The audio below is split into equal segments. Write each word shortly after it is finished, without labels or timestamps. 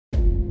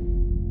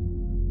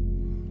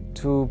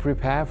To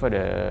prepare for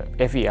the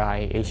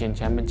FEI Asian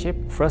Championship,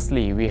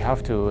 firstly, we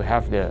have to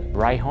have the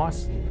right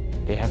horse.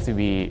 They have to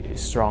be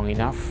strong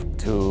enough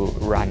to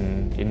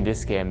run in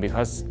this game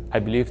because I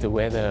believe the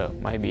weather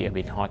might be a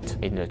bit hot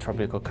in the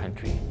tropical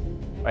country.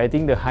 I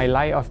think the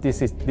highlight of this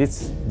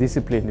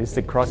discipline is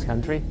the cross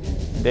country.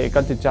 They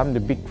got to jump the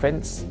big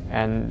fence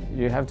and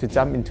you have to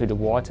jump into the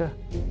water,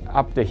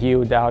 up the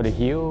hill, down the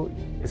hill.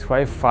 It's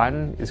quite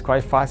fun, it's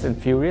quite fast and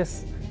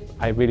furious.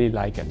 I really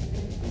like it.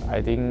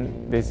 I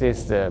think this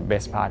is the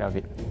best part of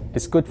it.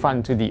 It's good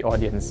fun to the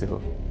audience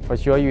too. For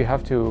sure you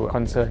have to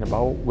concern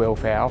about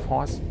welfare of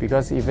horse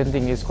because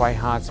eventing is quite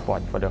hard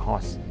sport for the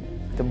horse.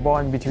 The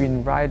bond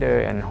between rider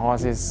and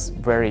horse is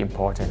very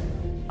important.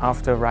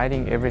 After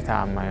riding every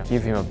time I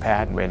give him a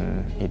pat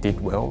when he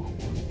did well.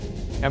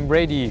 I'm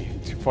ready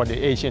for the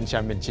Asian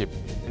Championship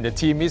and the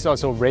team is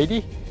also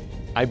ready.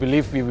 I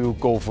believe we will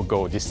go for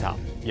gold this time.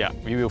 Yeah,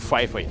 we will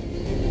fight for it.